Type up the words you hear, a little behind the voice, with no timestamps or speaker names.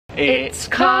It's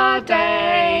car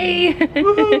day! Here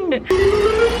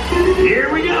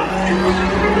we go!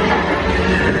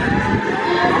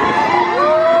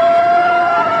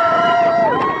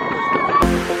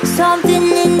 Something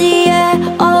in the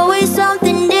air, always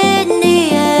something in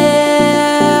the air.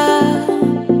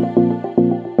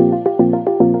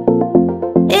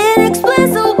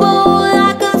 Inexplicable,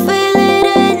 I can feel it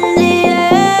in the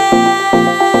air.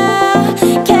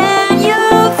 Can you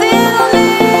feel me?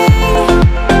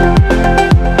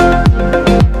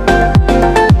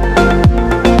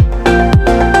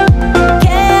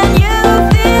 Can you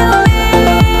feel me?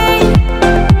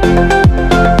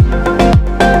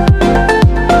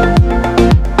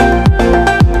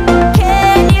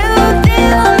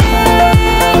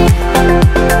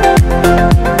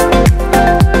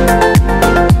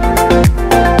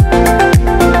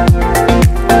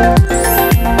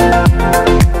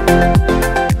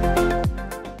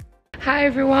 Hi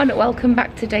everyone, welcome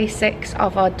back to day 6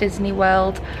 of our Disney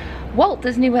World, Walt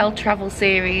Disney World travel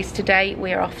series. Today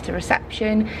we are off to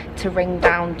reception to ring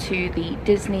down to the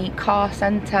Disney car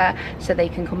centre so they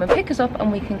can come and pick us up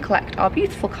and we can collect our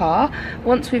beautiful car.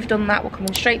 Once we've done that, we're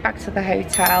coming straight back to the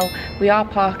hotel. We are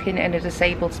parking in a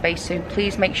disabled space, so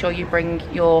please make sure you bring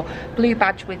your blue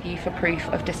badge with you for proof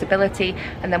of disability.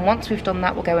 And then once we've done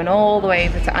that, we're going all the way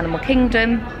over to Animal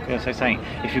Kingdom. Yeah, so saying,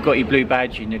 if you've got your blue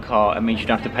badge in your car, it means you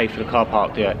don't have to pay for the car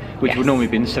park there, which would normally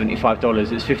be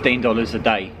 $75. It's $15 a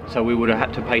day, so we would have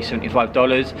had to pay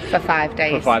 $75 for 5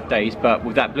 days. For 5 days, but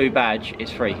with that blue badge,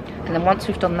 it's free. And then once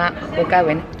we've done that, we're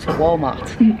going to Walmart.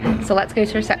 So let's go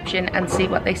to reception and see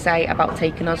what they say about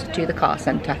taking us to the car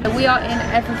centre. So we are in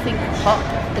Everything Pop,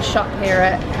 the shop here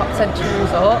at Pop Century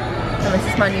Resort, and this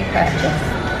is my new purchase.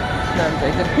 No, I'm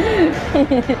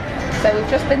joking. So we've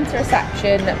just been to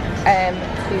reception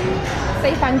to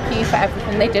say thank you for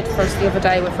everything they did for us the other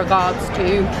day with regards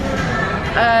to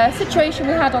a situation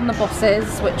we had on the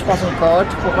buses, which wasn't good,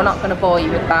 but we're not going to bore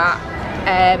you with that.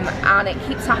 And it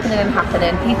keeps happening and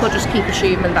happening. People just keep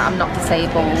assuming that I'm not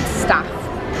disabled staff,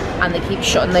 and they keep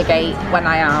shutting the gate when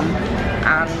I am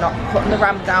and not putting the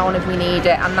ramp down if we need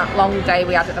it. And that long day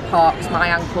we had at the parks, my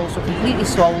ankles were completely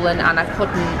swollen and I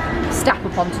couldn't step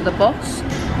up onto the bus.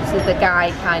 So the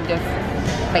guy kind of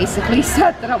basically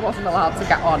said that I wasn't allowed to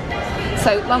get on.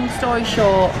 So long story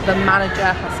short, the manager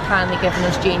has kindly given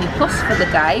us Genie Plus for the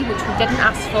day, which we didn't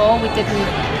ask for. We didn't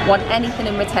want anything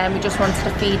in return. We just wanted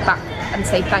to feedback and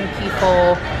say thank you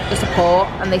for the support.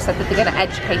 And they said that they're going to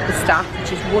educate the staff,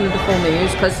 which is wonderful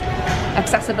news, because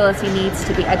accessibility needs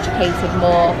to be educated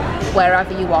more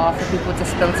wherever you are for people with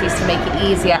disabilities to make it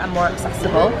easier and more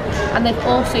accessible. And they've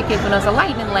also given us a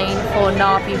lightning lane for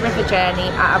Navi River Journey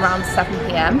at around 7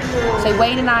 PM. So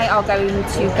Wayne and I are going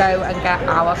to go and get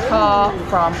our car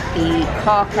from the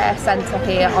car care centre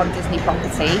here on Disney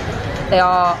property. They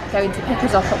are going to pick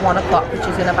us up at 1 o'clock, which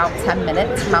is in about 10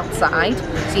 minutes from outside.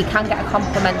 So you can get a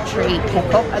complimentary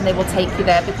pickup and they will take you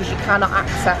there, because you cannot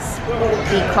access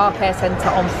the car care centre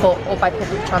on foot or by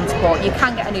public transport. You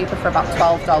can get an Uber for about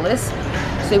 $12.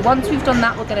 So once we've done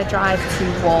that, we're going to drive to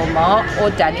Walmart or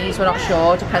Denny's, we're not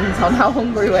sure, depends on how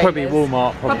hungry we are. Probably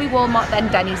Walmart. Probably Walmart, then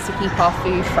Denny's to keep our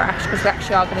food fresh, because we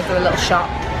actually are going to do a little shop.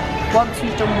 Once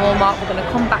we've done Walmart, we're going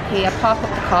to come back here, park up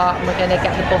the car, and we're going to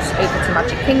get the bus over to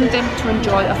Magic Kingdom to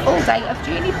enjoy a full day of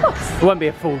Genie Plus. It won't be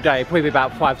a full day, it'll probably be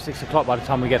about 5, 6 o'clock by the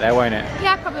time we get there, won't it?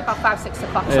 Yeah, probably about 5, 6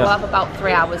 o'clock, so we'll have about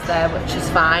 3 hours there, which is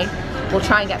fine. We'll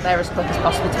try and get there as quick as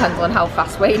possible, depends on how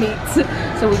fast Wayne eats.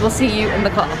 So we will see you in the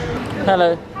car.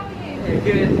 Hello.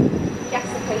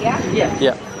 Jessica, yeah? Yeah.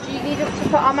 Yeah. Do you need us to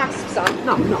put our masks on?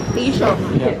 No, no. Are you sure?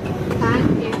 Yeah.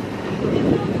 Thank you.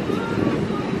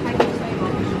 Thank you so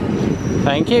much.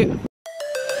 Thank you.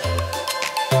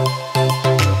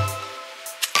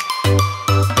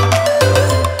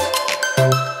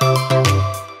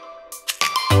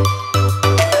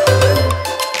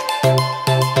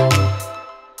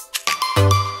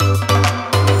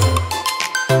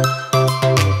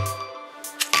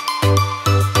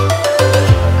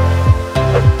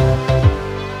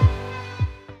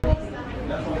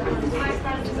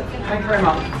 Thank you very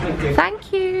much. Thank you.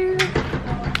 Thank you.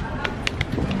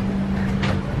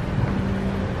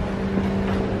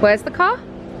 Where's the car?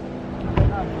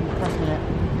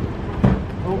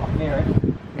 Oh, I'm near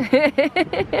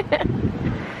it.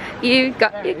 You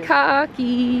got your car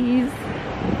keys.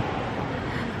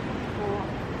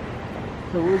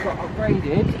 So we've got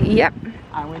upgraded. Yep.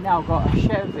 And we now got a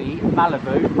Chevy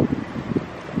Malibu,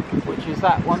 which is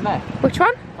that one there. Which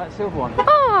one? That silver one.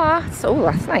 Oh,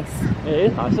 that's nice. It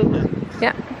is nice, isn't it?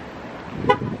 Yeah.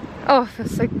 Oh, it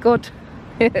feels so good.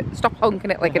 Stop honking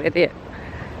it like an idiot.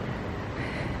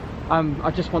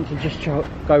 I just want to just go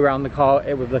around the car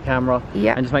with the camera,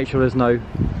 yeah, and just make sure there's no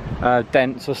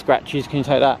dents or scratches. Can you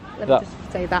take that? Let me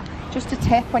just say that. Just a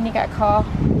tip: when you get a car,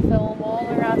 film all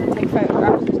around and take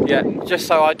photographs. Yeah, just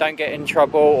so I don't get in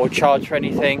trouble or charged for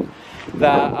anything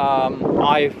that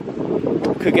I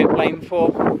could get blamed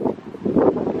for.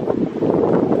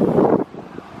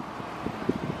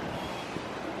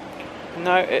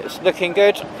 No, it's looking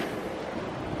good.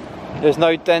 There's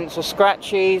no dents or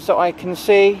scratches that I can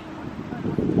see.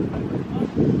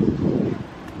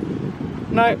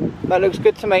 No, that looks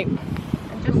good to me.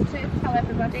 And just to tell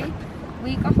everybody,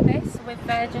 we got this with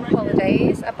Virgin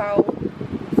Holidays about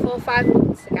 4 or 5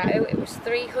 months ago. It was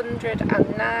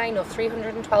 £309 or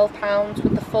 £312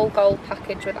 with the full gold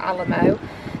package with Alamo.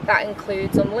 That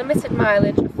includes unlimited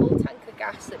mileage, a full tank of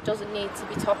gas that doesn't need to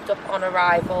be topped up on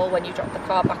arrival when you drop the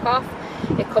car back off.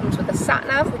 It comes with a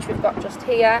sat-nav, which we've got just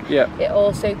here. Yeah. It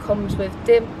also comes with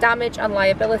damage and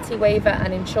liability waiver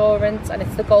and insurance, and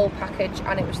it's the gold package,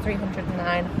 and it was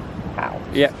 £309.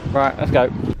 Yeah, right, let's go.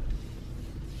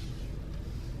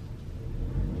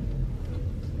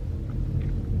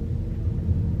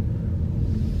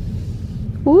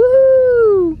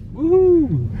 Woo!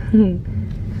 Woo!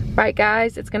 Right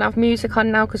guys, it's gonna have music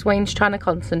on now because Wayne's trying to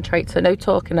concentrate, so no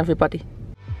talking everybody.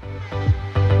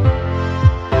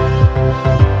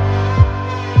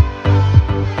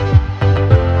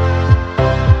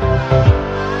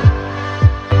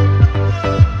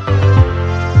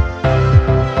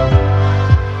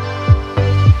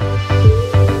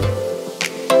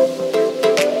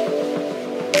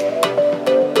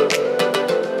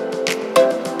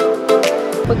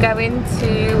 We're going to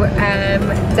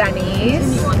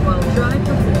Denny's.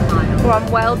 We're on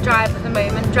Walt Drive at the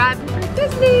moment, driving through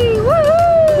Disney.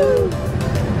 Woohoo!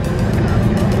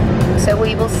 So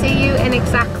we will see you in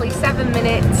exactly 7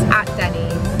 minutes at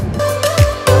Denny's.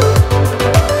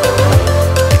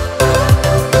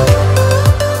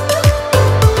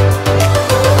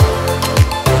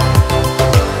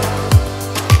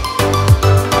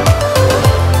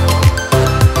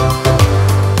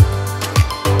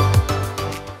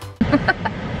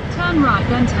 Turn right,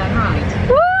 then turn right.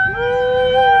 Woo!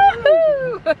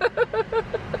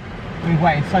 We've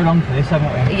waited so long for this,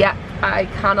 haven't we? Yeah, I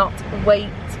cannot wait.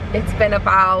 It's been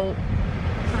about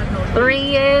 3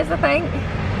 years, I think.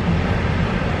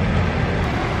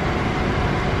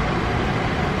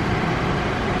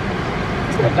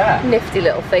 Look at that. Nifty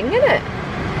little thing, isn't it?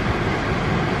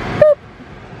 Boop.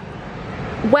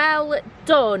 Well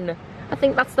done. I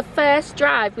think that's the first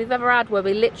drive we've ever had where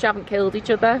we literally haven't killed each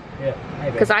other. Yeah,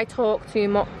 maybe. Because I talk too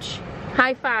much.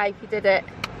 High five, you did it.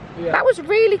 Yeah. That was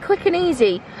really quick and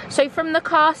easy. So from the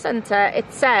car centre,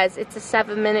 it says it's a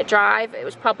 7-minute drive. It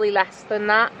was probably less than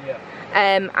that. Yeah.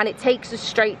 And it takes us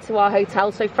straight to our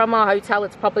hotel. So from our hotel,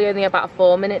 it's probably only about a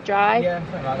 4-minute drive. Yeah,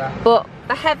 something like that. But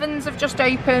the heavens have just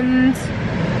opened,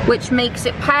 which makes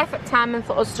it perfect timing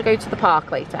for us to go to the park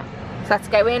later. So let's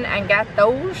go in and get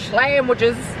those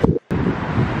sandwiches.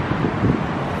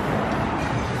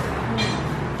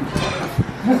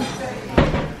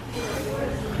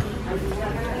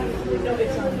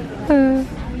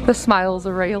 The smiles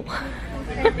are real.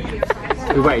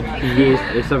 We waited for years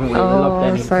for this, haven't we? Oh,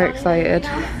 I'm so excited.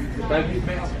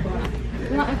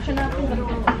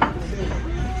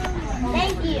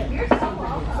 Thank you.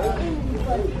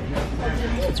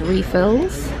 It's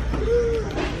refills,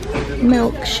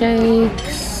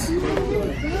 milkshakes.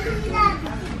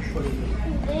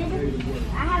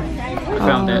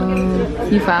 Found it.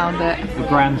 You found it. The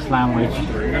grand sandwich.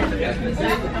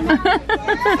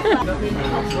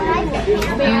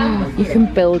 You can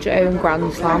build your own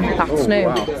Grand Slam. That's new.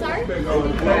 Wow.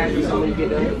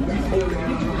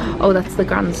 Oh, that's the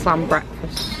Grand Slam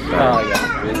breakfast. Oh yeah.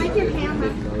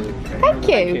 Thank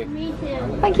you.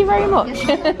 Thank you very much.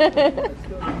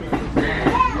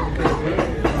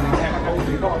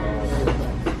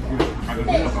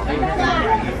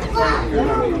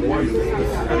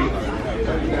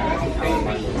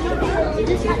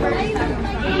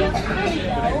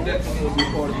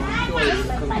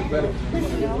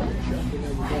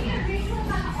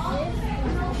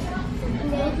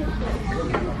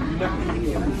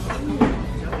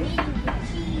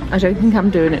 I don't think I'm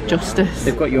doing it justice.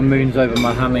 They've got your moons over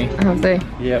my hammy. Have they?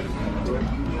 Yep.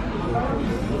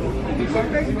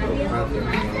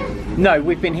 No,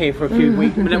 we've been here for a few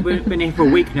weeks. We've been here for a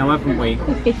week now, haven't we?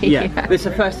 Yeah. Yeah. This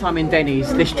is the first time in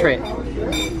Denny's this trip.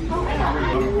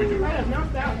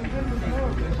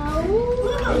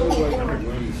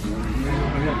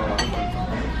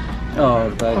 Oh,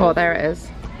 baby. Oh, there it is.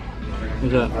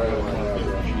 What's that?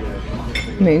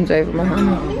 Moon's over my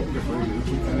hammy.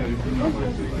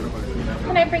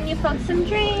 can I bring you for some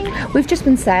drinks? We've just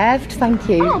been served, thank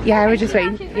you. Oh, yeah, we're just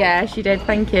waiting. Yeah, she did,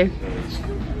 thank you.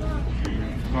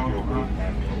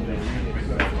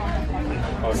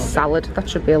 Salad, that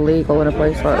should be illegal in a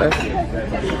place like this.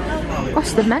 Oh,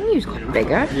 so the menu's got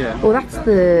bigger. Yeah. Oh, that's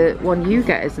the one you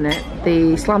get, isn't it?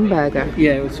 The slam burger.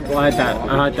 Yeah, it was. I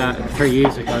had that 3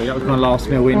 years ago. That was my last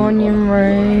meal in. Onion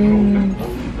rings.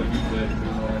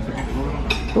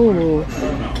 Ooh.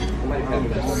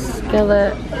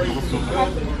 Skillet.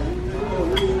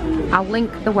 I'll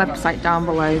link the website down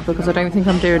below because I don't think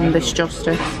I'm doing this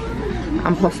justice.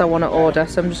 And plus I want to order,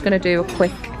 so I'm just going to do a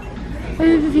quick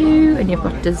overview. And you've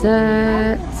got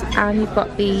desserts and you've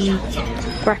got the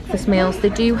breakfast meals. They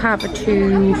do have a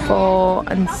 2, 4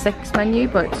 and 6 menu,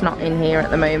 but it's not in here at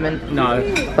the moment. No.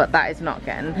 But that is not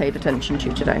getting paid attention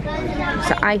to today.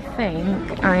 So I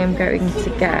think I am going to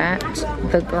get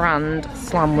the grand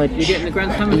sandwich. You're getting the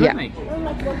grand sandwich yeah. with me?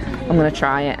 I'm going to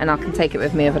try it and I can take it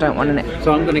with me if I don't want it.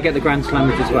 So I'm going to get the grand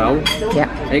sandwich as well. Yeah.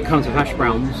 It comes with hash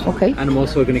browns. Okay. And I'm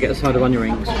also going to get a side of onion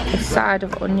rings. A side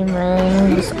of onion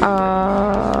rings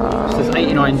are... So it's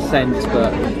 89 cents,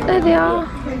 but... There they are.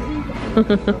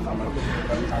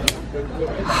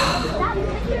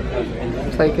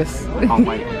 Focus. Can't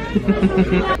wait.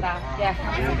 Yeah.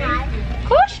 Of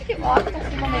course you can walk to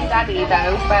see mummy and daddy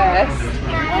though first.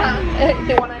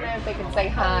 They want to know if they can say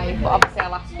hi, but obviously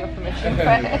I'll ask your permission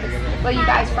first. Where are you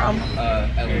guys from?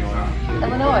 Illinois.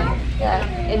 Illinois?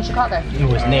 Yeah. In Chicago? It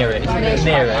was near it. It's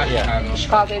near it, yeah.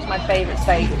 Chicago is my favourite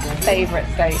state. Favourite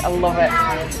state. I love it.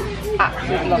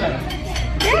 Absolutely love it.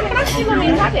 Yeah, can I see mummy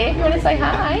and daddy if you want to say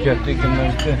hi? Yeah,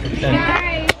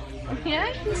 Hi. Yeah,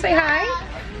 you can say hi.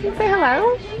 You can say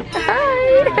hello. Hi.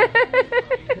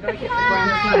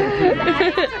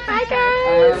 Hi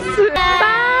guys.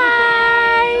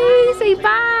 Bye. Say bye.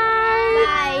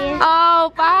 Bye. Oh,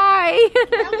 bye.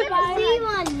 See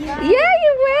one. Yeah,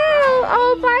 you will.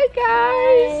 Oh, bye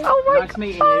guys. Oh my Nice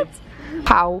meeting god. you.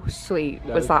 How sweet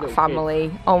was that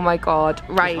family? Oh my god.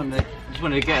 Right. Just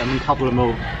wanted to get them and couple them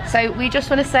all. So we just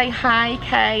want to say hi,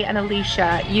 Kay and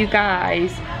Alicia. You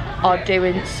guys are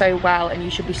doing so well and you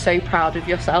should be so proud of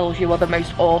yourselves. You are the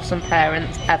most awesome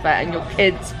parents ever and your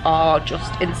kids are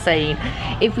just insane.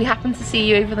 If we happen to see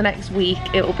you over the next week,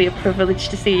 it will be a privilege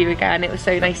to see you again. It was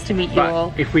so nice to meet you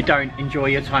all. If we don't, enjoy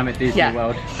your time at Disney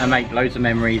World and make loads of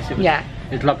memories. It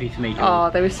was lovely to meet you. Oh,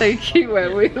 they were so cute,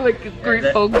 weren't we? Like group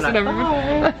hugs and everything.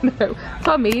 I know.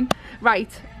 So I mean, right.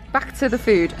 Back to the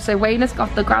food. So Wayne has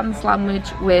got the grand sandwich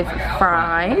with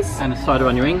fries. And a side of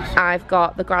onion rings. I've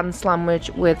got the grand sandwich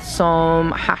with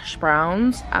some hash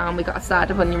browns. And we got a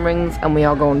side of onion rings and we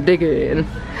are going digging.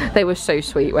 They were so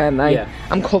sweet, weren't they? Yeah.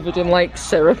 I'm covered in like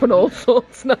syrup and all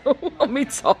sorts now on my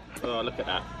top. Oh, look at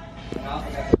that.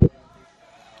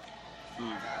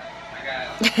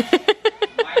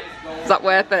 Is that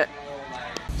worth it?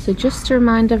 So just to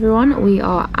remind everyone, we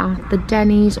are at the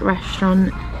Denny's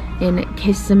restaurant in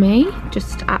Kissimmee,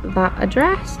 just at that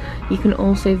address. You can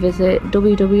also visit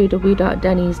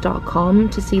www.dennys.com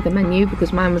to see the menu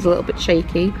because mine was a little bit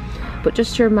shaky. But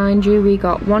just to remind you, we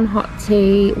got 1 hot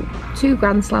tea, 2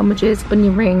 grand sandwiches,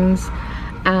 onion rings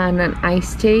and an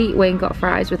iced tea. Wayne got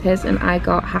fries with his and I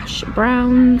got hash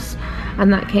browns,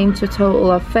 and that came to a total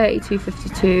of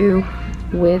 $32.52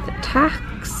 with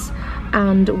tax,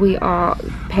 and we are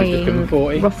paying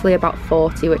roughly about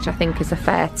 40, which I think is a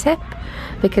fair tip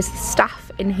because the staff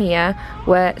in here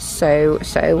were so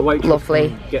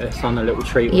lovely. Get her son a little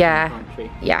treat. Yeah,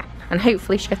 and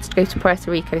hopefully she gets to go to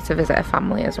Puerto Rico to visit her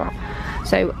family as well.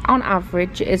 So on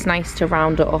average it is nice to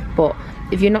round it up, but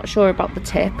if you're not sure about the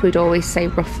tip, we'd always say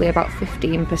roughly about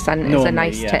 15% is a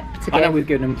nice tip to give. I know we've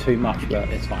given them too much, but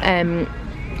it's fine.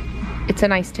 It's a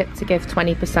nice tip to give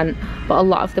 20%, but a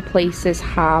lot of the places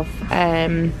have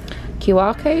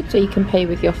QR code, so you can pay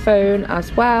with your phone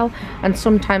as well, and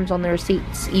sometimes on the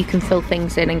receipts you can fill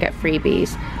things in and get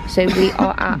freebies. So we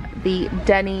are at the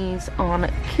Denny's on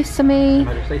Kissimmee,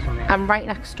 and right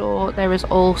next door there is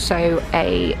also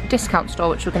a discount store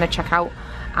which we're going to check out,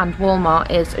 and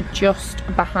Walmart is just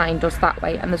behind us that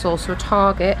way, and there's also a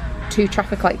Target, 2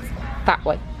 traffic lights that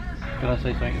way. Can I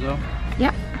say something as well?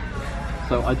 Yeah.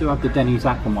 So I do have the Denny's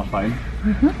app on my phone,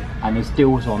 and there's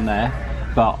deals on there,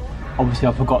 but obviously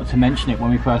I forgot to mention it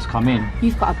when we first come in.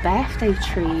 You've got a birthday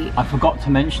treat. I forgot to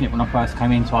mention it when I first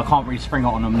came in, so I can't really spring it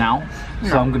on them now. No.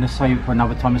 So I'm going to save it for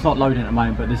another time. It's not loading at the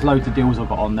moment, but there's loads of deals I've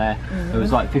got on there. There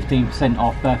was like 15%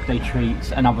 off birthday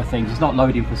treats and other things. It's not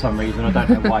loading for some reason, I don't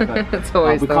know why, but it's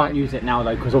always we can't use it now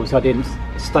though, because obviously I didn't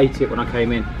state it when I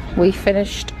came in. We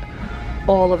finished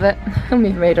all of it and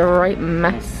we've made a right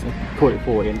mess. Caught it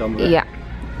 40 and done with it. Yeah,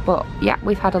 but yeah,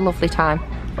 we've had a lovely time.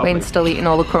 Wayne's still eating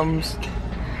all the crumbs.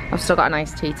 I've still got an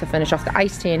iced tea to finish off. The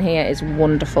iced tea in here is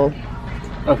wonderful.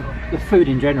 The food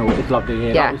in general is lovely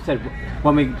here. Yeah. Like we said,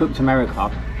 when we booked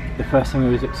America, the first thing we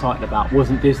was excited about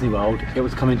wasn't Disney World, it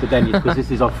was coming to Denny's, because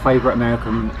this is our favourite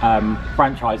American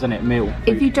franchise, isn't it, meal. Food.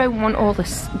 If you don't want all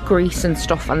this grease and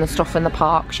stuff and the stuff in the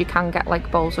parks, you can get like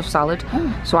bowls of salad.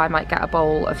 So I might get a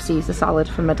bowl of Caesar salad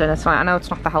for my dinner tonight. I know it's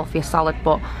not the healthiest salad,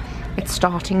 but it's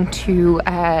starting to,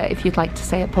 if you'd like to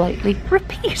say it politely,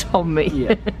 repeat on me.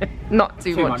 Yeah. Not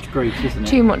too much. Too much grease, isn't it?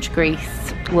 Too much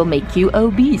grease will make you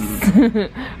obese.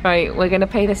 Right, we're going to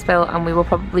pay this bill and we will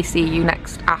probably see you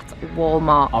next at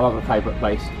Walmart. Our other favourite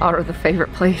place. Our other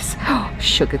favourite place.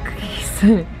 Sugar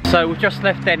cookies. So we've just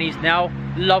left Denny's now.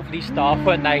 Lovely staff,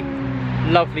 weren't they?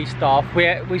 Lovely staff.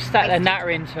 We sat there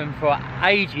nattering to them for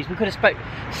ages. We could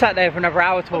have sat there for another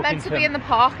hour talking to them. We're meant to be in the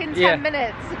park in 10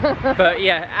 minutes. But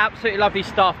yeah, absolutely lovely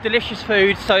staff, delicious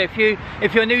food. So if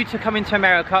you're new to coming to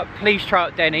America, please try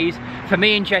out Denny's. For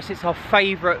me and Jess, it's our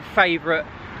favourite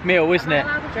meal, isn't it?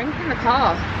 I'm allowed to drink in the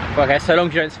car. Okay, so long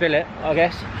as you don't spill it, I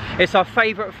guess. It's our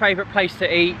favourite place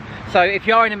to eat. So if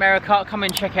you're in America, come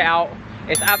and check it out.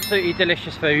 It's absolutely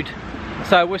delicious food.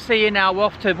 So we'll see you now. We're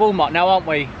off to Walmart now, aren't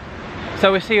we?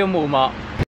 So we'll see you in Walmart.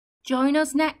 Join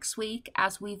us next week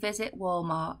as we visit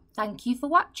Walmart. Thank you for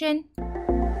watching.